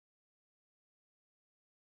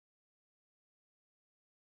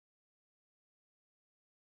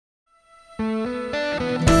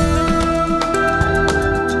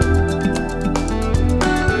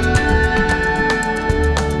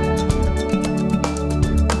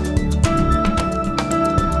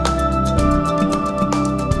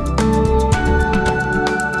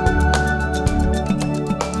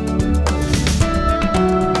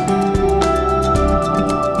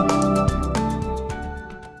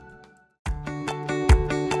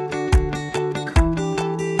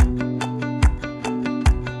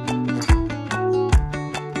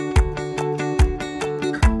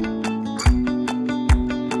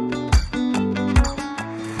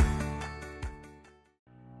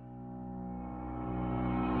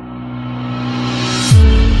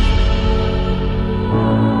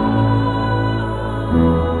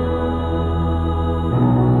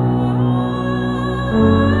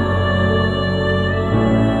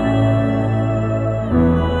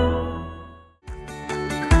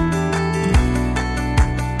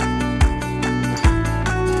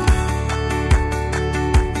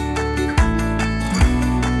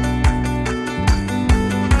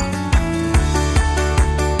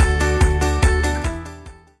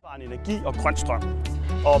energi og grøn strøm.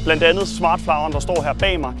 Og blandt andet Smartfloweren, der står her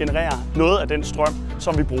bag mig, genererer noget af den strøm,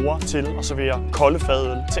 som vi bruger til at servere kolde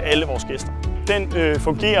fadøl til alle vores gæster. Den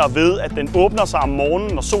fungerer ved, at den åbner sig om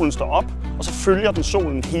morgenen, når solen står op, og så følger den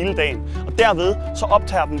solen hele dagen. Og derved så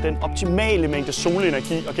optager den optimale mængde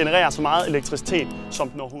solenergi og genererer så meget elektricitet, som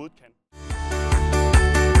den overhovedet kan.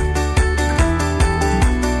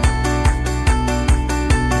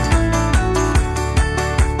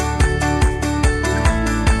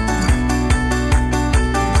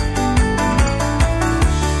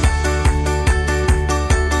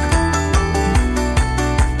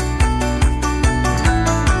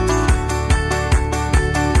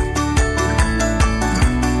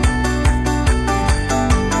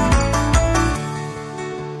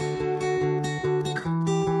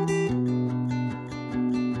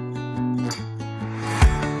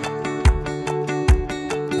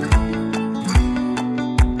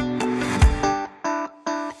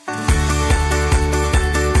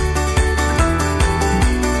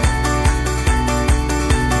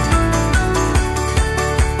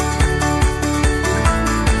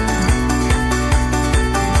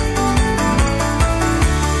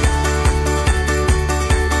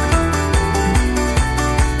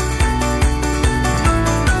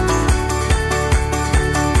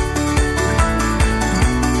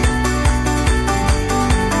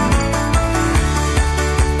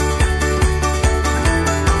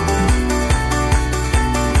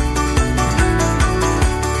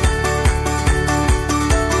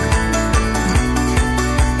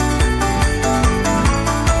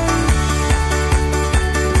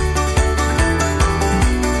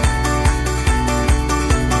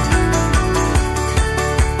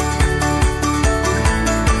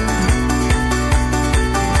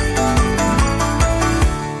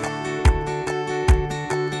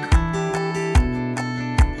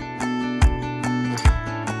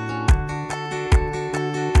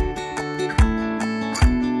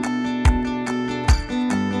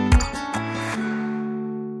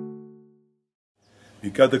 We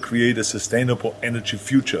got to create a sustainable energy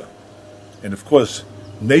future. And of course,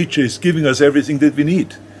 nature is giving us everything that we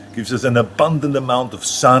need. Gives us an abundant amount of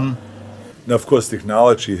sun. Now, of course,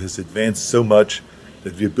 technology has advanced so much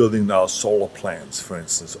that we're building now solar plants, for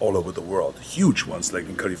instance, all over the world. Huge ones, like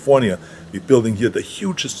in California, we're building here the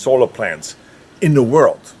hugest solar plants in the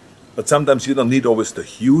world. But sometimes you don't need always the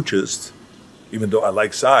hugest, even though I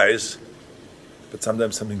like size, but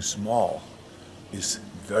sometimes something small is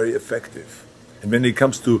very effective. And when it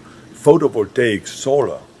comes to photovoltaic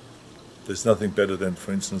solar, there's nothing better than,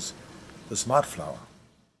 for instance, the Smartflower.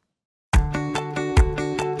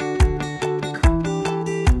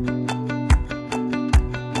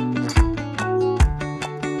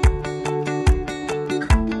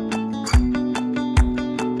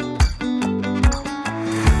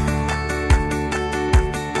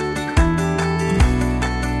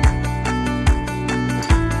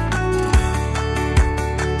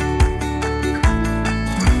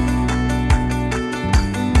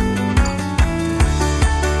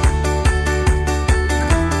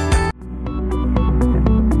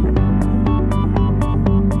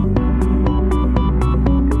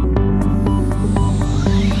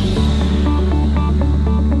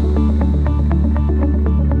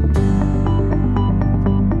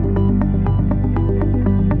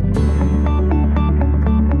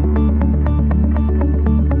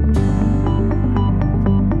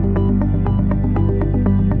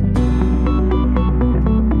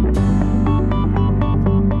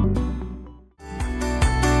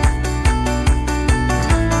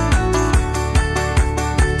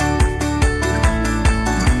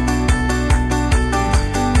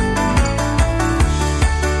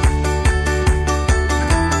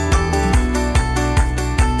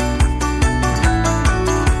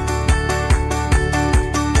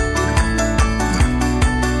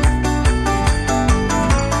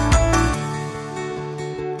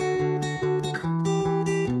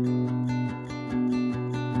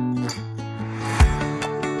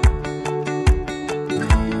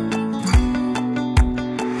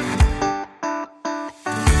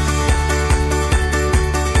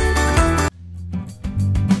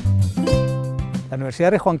 La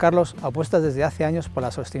Universidad Rey Juan Carlos apuesta desde hace años por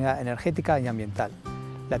la sostenibilidad energética y ambiental.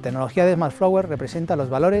 La tecnología de Smartflower representa los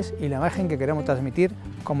valores y la imagen que queremos transmitir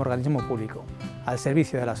como organismo público, al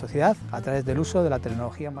servicio de la sociedad a través del uso de la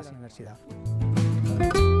tecnología más en la universidad.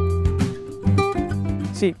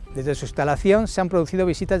 Sí, desde su instalación se han producido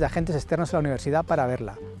visitas de agentes externos a la universidad para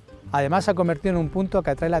verla. Además, se ha convertido en un punto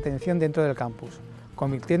que atrae la atención dentro del campus,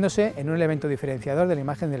 convirtiéndose en un elemento diferenciador de la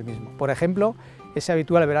imagen del mismo. Por ejemplo, es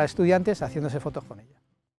habitual ver a estudiantes haciéndose fotos con ella.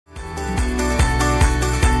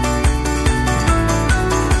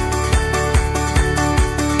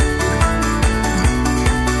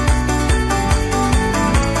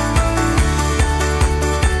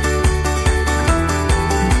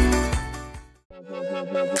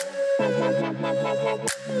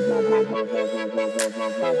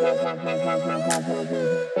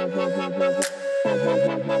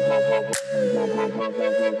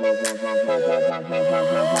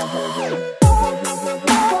 Renewable.